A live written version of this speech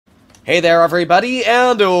Hey there everybody,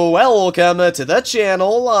 and welcome to the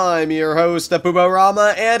channel. I'm your host,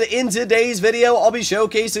 Rama, and in today's video, I'll be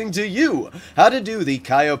showcasing to you how to do the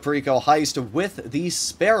Cayo Perico heist with the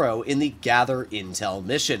Sparrow in the Gather Intel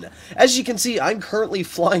mission. As you can see, I'm currently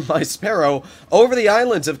flying my Sparrow over the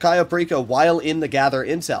islands of Cayo Perico while in the Gather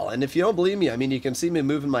Intel, and if you don't believe me, I mean, you can see me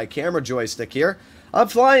moving my camera joystick here. I'm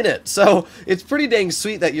flying it, so it's pretty dang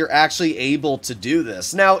sweet that you're actually able to do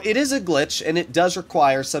this. Now, it is a glitch, and it does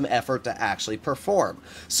require some effort to actually perform.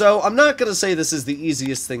 So, I'm not going to say this is the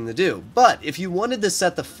easiest thing to do, but if you wanted to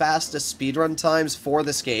set the fastest speedrun times for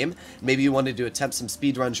this game, maybe you wanted to attempt some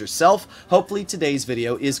speedruns yourself, hopefully today's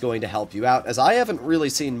video is going to help you out, as I haven't really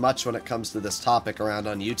seen much when it comes to this topic around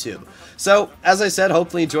on YouTube. So, as I said,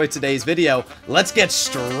 hopefully enjoy today's video. Let's get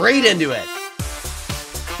straight into it!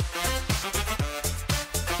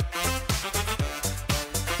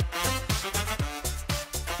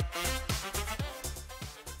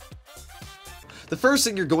 The first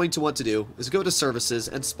thing you're going to want to do is go to Services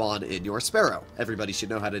and spawn in your Sparrow. Everybody should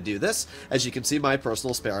know how to do this. As you can see, my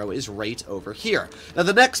personal Sparrow is right over here. Now,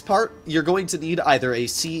 the next part, you're going to need either a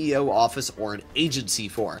CEO office or an agency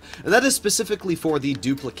for, and that is specifically for the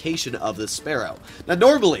duplication of the Sparrow. Now,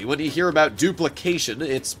 normally, when you hear about duplication,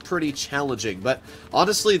 it's pretty challenging, but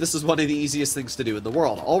honestly, this is one of the easiest things to do in the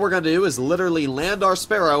world. All we're going to do is literally land our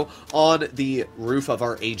Sparrow on the roof of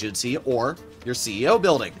our agency or your CEO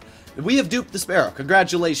building. We have duped the Sparrow.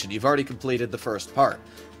 Congratulations, you've already completed the first part.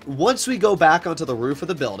 Once we go back onto the roof of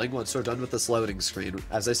the building, once we're done with this loading screen,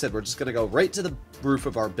 as I said, we're just going to go right to the roof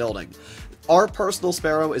of our building. Our personal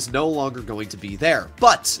Sparrow is no longer going to be there,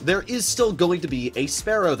 but there is still going to be a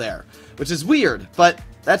Sparrow there, which is weird, but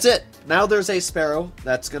that's it. Now there's a Sparrow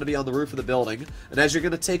that's going to be on the roof of the building, and as you're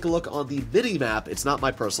going to take a look on the mini-map, it's not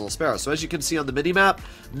my personal Sparrow. So as you can see on the mini-map,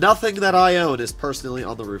 nothing that I own is personally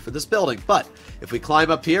on the roof of this building. But if we climb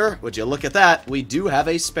up here, would you look at that, we do have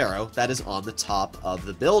a Sparrow that is on the top of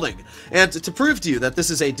the building. And to prove to you that this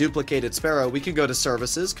is a duplicated Sparrow, we can go to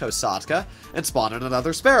Services, Kosatka, and spawn in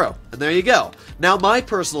another Sparrow. And there you go. Now my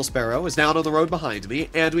personal Sparrow is down on the road behind me,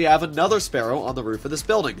 and we have another Sparrow on the roof of this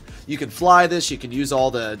building. You can fly this, you can use all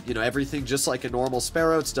the, everything just like a normal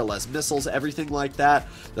Sparrow. It still has missiles, everything like that.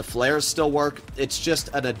 The flares still work. It's just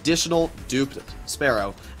an additional duped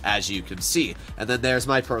Sparrow, as you can see. And then there's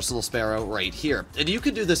my personal Sparrow right here. And you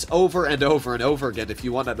can do this over and over and over again if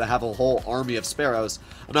you wanted to have a whole army of Sparrows.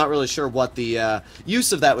 I'm not really sure what the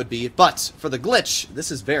use of that would be, but for the glitch, this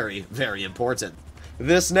is very, very important.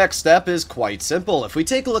 This next step is quite simple. If we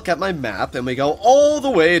take a look at my map and we go all the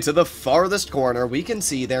way to the farthest corner, we can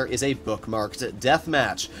see there is a bookmarked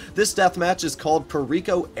deathmatch. This deathmatch is called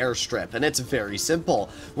Perico Airstrip, and it's very simple.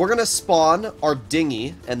 We're going to spawn our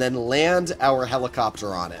dinghy and then land our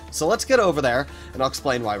helicopter on it. So let's get over there, and I'll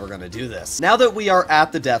explain why we're going to do this. Now that we are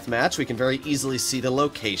at the deathmatch, we can very easily see the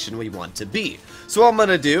location we want to be. So what I'm going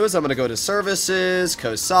to do is I'm going to go to Services,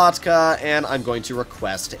 Kosatka, and I'm going to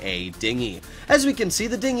request a dinghy. As we can see,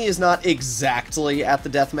 the dinghy is not exactly at the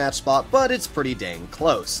deathmatch spot, but it's pretty dang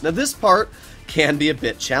close. Now this part can be a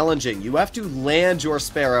bit challenging. You have to land your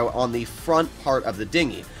Sparrow on the front part of the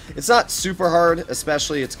dinghy. It's not super hard,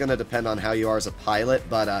 especially it's going to depend on how you are as a pilot,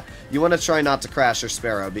 but you want to try not to crash your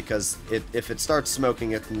Sparrow because if it starts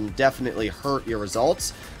smoking, it can definitely hurt your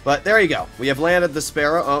results. But there you go. We have landed the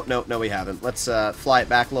Sparrow. Oh, no, we haven't. Let's fly it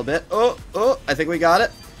back a little bit. Oh, I think we got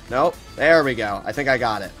it. Nope. There we go. I think I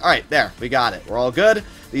got it. Alright, there. We got it. We're all good.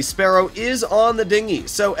 The Sparrow is on the dinghy.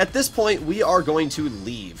 So at this point, we are going to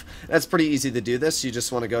leave. That's pretty easy to do this. You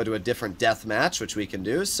just want to go to a different death match, which we can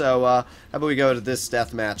do. So how about we go to this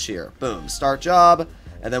death match here. Boom. Start job.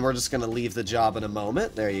 And then we're just going to leave the job in a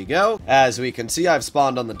moment. There you go. As we can see, I've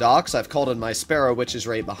spawned on the docks. I've called in my Sparrow, which is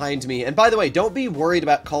right behind me. And by the way, don't be worried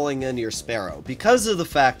about calling in your Sparrow. Because of the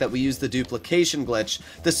fact that we use the duplication glitch,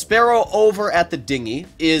 the Sparrow over at the dinghy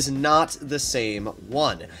is not the same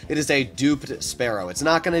one. It is a duped Sparrow. It's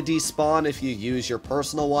not going to despawn if you use your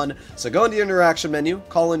personal one. So go into your interaction menu,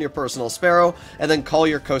 call in your personal Sparrow, and then call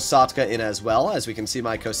your Kosatka in as well. As we can see,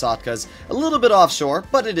 my Kosatka's a little bit offshore,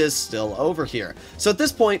 but it is still over here. So at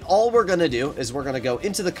this point, all we're going to do is we're going to go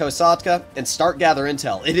into the Kosatka and start gather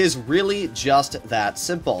intel. It is really just that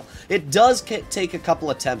simple. It does take a couple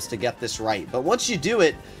attempts to get this right, but once you do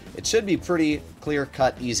it, it should be pretty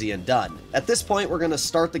clear-cut, easy, and done. At this point, we're going to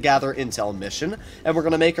start the gather intel mission, and we're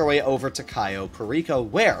going to make our way over to Cayo Perico,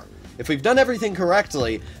 where, if we've done everything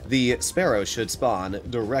correctly, the Sparrow should spawn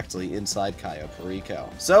directly inside Cayo Perico.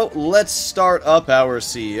 So let's start up our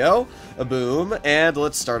CEO, boom, and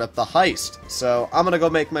let's start up the heist. So I'm gonna go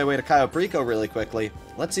make my way to Cayo Perico really quickly.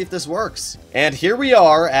 Let's see if this works. And here we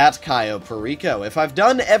are at Cayo Perico. If I've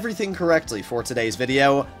done everything correctly for today's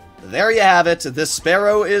video, there you have it. The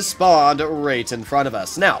Sparrow is spawned right in front of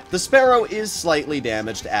us. Now, the Sparrow is slightly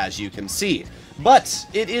damaged, as you can see, but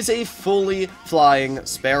it is a fully flying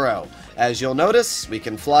Sparrow. As you'll notice, we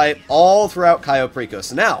can fly all throughout Cayo Perico.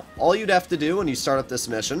 So now, all you'd have to do when you start up this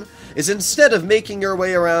mission is, instead of making your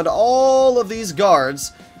way around all of these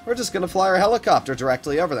guards, we're just going to fly our helicopter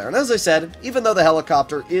directly over there. And as I said, even though the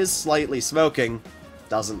helicopter is slightly smoking,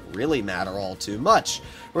 doesn't really matter all too much.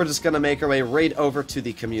 We're just going to make our way right over to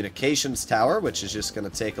the communications tower, which is just going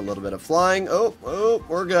to take a little bit of flying. Oh,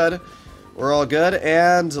 we're good. We're all good,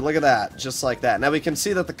 and look at that, just like that. Now we can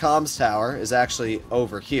see that the comms tower is actually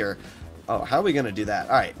over here. Oh, how are we going to do that?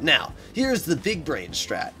 Alright, now, here's the big brain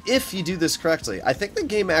strat. If you do this correctly, I think the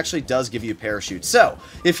game actually does give you parachutes. So,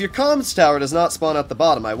 if your comms tower does not spawn at the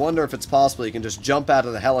bottom, I wonder if it's possible you can just jump out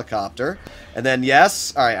of the helicopter. And then,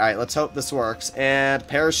 yes, alright, let's hope this works. And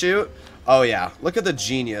parachute. Oh, yeah, look at the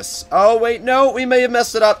genius. Oh, wait, no, we may have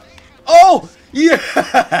messed it up. Oh,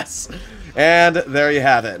 yes! And there you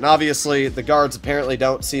have it. And obviously, the guards apparently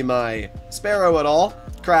don't see my Sparrow at all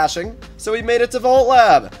crashing, so we made it to Vault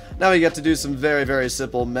Lab. Now we get to do some very, very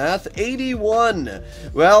simple math. 81.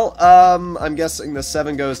 Well, I'm guessing the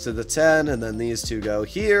 7 goes to the 10, and then these two go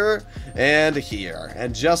here and here.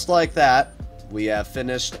 And just like that, we have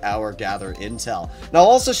finished our gather intel. Now I'll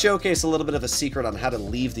also showcase a little bit of a secret on how to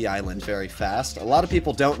leave the island very fast. A lot of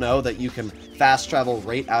people don't know that you can fast travel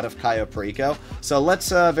right out of Cayo Perico. So let's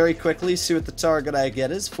very quickly see what the target I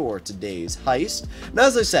get is for today's heist. Now,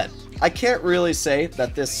 as I said, I can't really say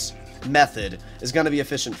that this method is going to be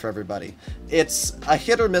efficient for everybody. It's a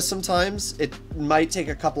hit or miss sometimes. It might take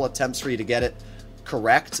a couple attempts for you to get it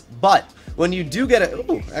correct, but when you do get it,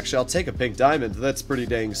 ooh, actually I'll take a pink diamond, that's pretty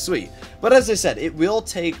dang sweet. But as I said, it will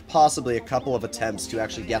take possibly a couple of attempts to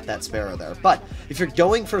actually get that Sparrow there. But if you're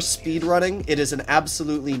going for speedrunning, it is an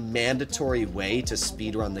absolutely mandatory way to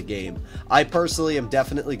speedrun the game. I personally am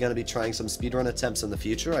definitely going to be trying some speedrun attempts in the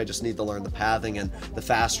future. I just need to learn the pathing and the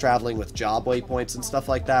fast traveling with job waypoints and stuff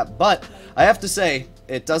like that. But I have to say,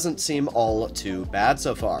 it doesn't seem all too bad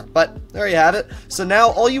so far. But there you have it. So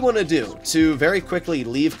now all you want to do to very quickly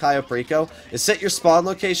leave Cayo Perico is set your spawn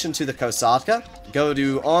location to the Kosatka, go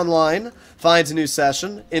to online, find a new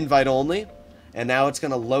session, invite only, and now it's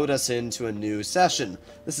going to load us into a new session.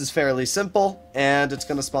 This is fairly simple, and it's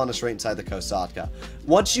going to spawn us right inside the Kosatka.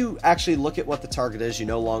 Once you actually look at what the target is, you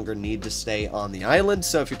no longer need to stay on the island,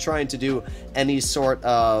 so if you're trying to do any sort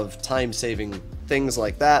of time-saving things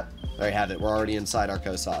like that, there you have it. We're already inside our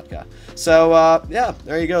Kosatka. So, yeah,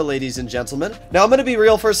 there you go, ladies and gentlemen. Now, I'm going to be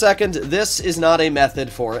real for a second. This is not a method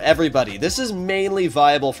for everybody. This is mainly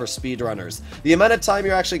viable for speedrunners. The amount of time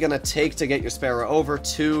you're actually going to take to get your Sparrow over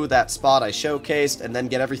to that spot I showcased and then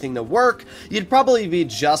get everything to work, you'd probably be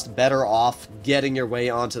just better off getting your way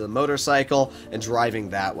onto the motorcycle and driving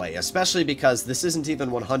that way, especially because this isn't even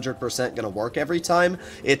 100% going to work every time.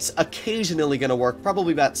 It's occasionally going to work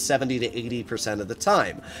probably about 70 to 80% of the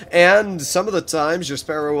time. And some of the times, your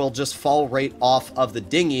Sparrow will just fall right off of the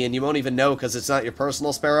dinghy, and you won't even know because it's not your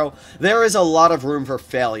personal Sparrow. There is a lot of room for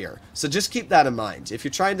failure, so just keep that in mind. If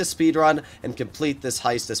you're trying to speedrun and complete this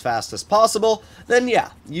heist as fast as possible, then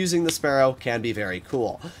yeah, using the Sparrow can be very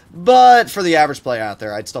cool. But for the average player out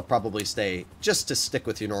there, I'd still probably stay just to stick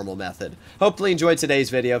with your normal method. Hopefully you enjoyed today's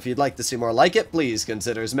video. If you'd like to see more like it, please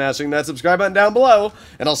consider smashing that subscribe button down below,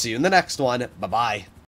 and I'll see you in the next one. Bye-bye.